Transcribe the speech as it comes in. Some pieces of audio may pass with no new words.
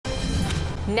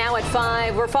Now at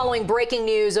 5, we're following breaking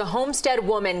news. A Homestead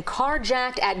woman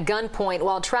carjacked at gunpoint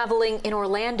while traveling in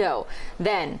Orlando.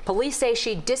 Then police say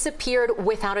she disappeared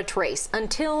without a trace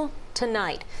until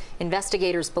tonight.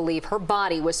 Investigators believe her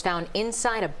body was found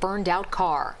inside a burned out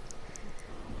car.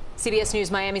 CBS News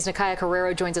Miami's Nakaya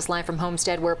Carrero joins us live from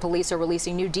Homestead, where police are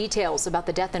releasing new details about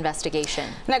the death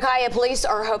investigation. Nakaya, police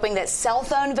are hoping that cell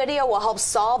phone video will help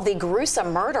solve the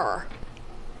gruesome murder.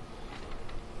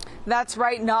 That's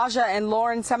right, Naja and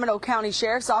Lauren. Seminole County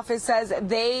Sheriff's Office says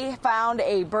they found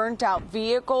a burnt out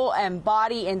vehicle and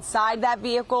body inside that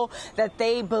vehicle that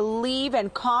they believe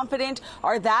and confident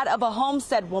are that of a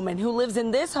Homestead woman who lives in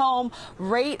this home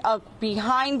right up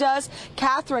behind us,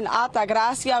 Catherine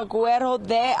Altagracia Guerrero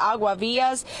de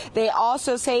Aguavillas. They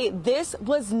also say this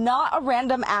was not a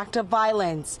random act of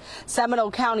violence.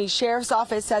 Seminole County Sheriff's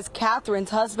Office says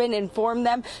Catherine's husband informed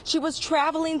them she was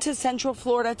traveling to Central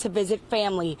Florida to visit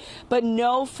family, but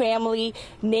no family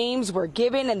names were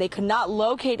given and they could not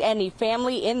locate any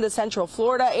family in the Central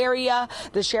Florida area.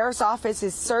 The Sheriff's Office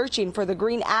is searching for the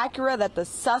green Acura that the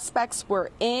suspects were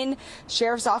in.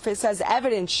 Sheriff's Office says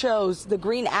evidence shows the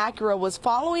green Acura was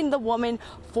following the woman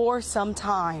for some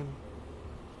time.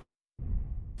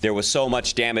 There was so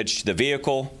much damage to the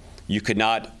vehicle, you could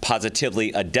not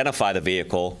positively identify the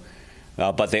vehicle,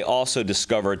 but they also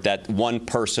discovered that one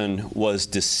person was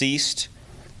deceased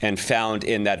and found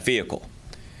in that vehicle.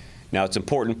 Now, it's an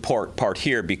important part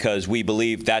here because we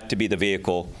believe that to be the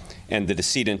vehicle and the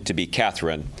decedent to be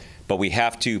Catherine, but we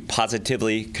have to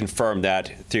positively confirm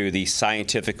that through the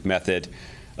scientific method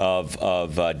of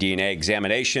DNA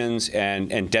examinations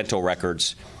and dental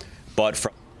records.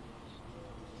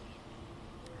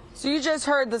 So you just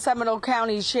heard the Seminole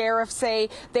County Sheriff say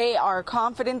they are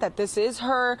confident that this is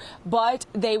her, but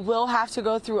they will have to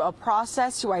go through a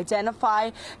process to identify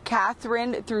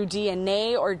Catherine through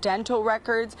DNA or dental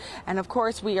records. And of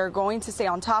course, we are going to stay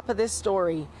on top of this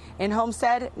story. In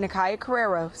Homestead, Nakaya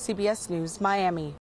Carrero, CBS News, Miami.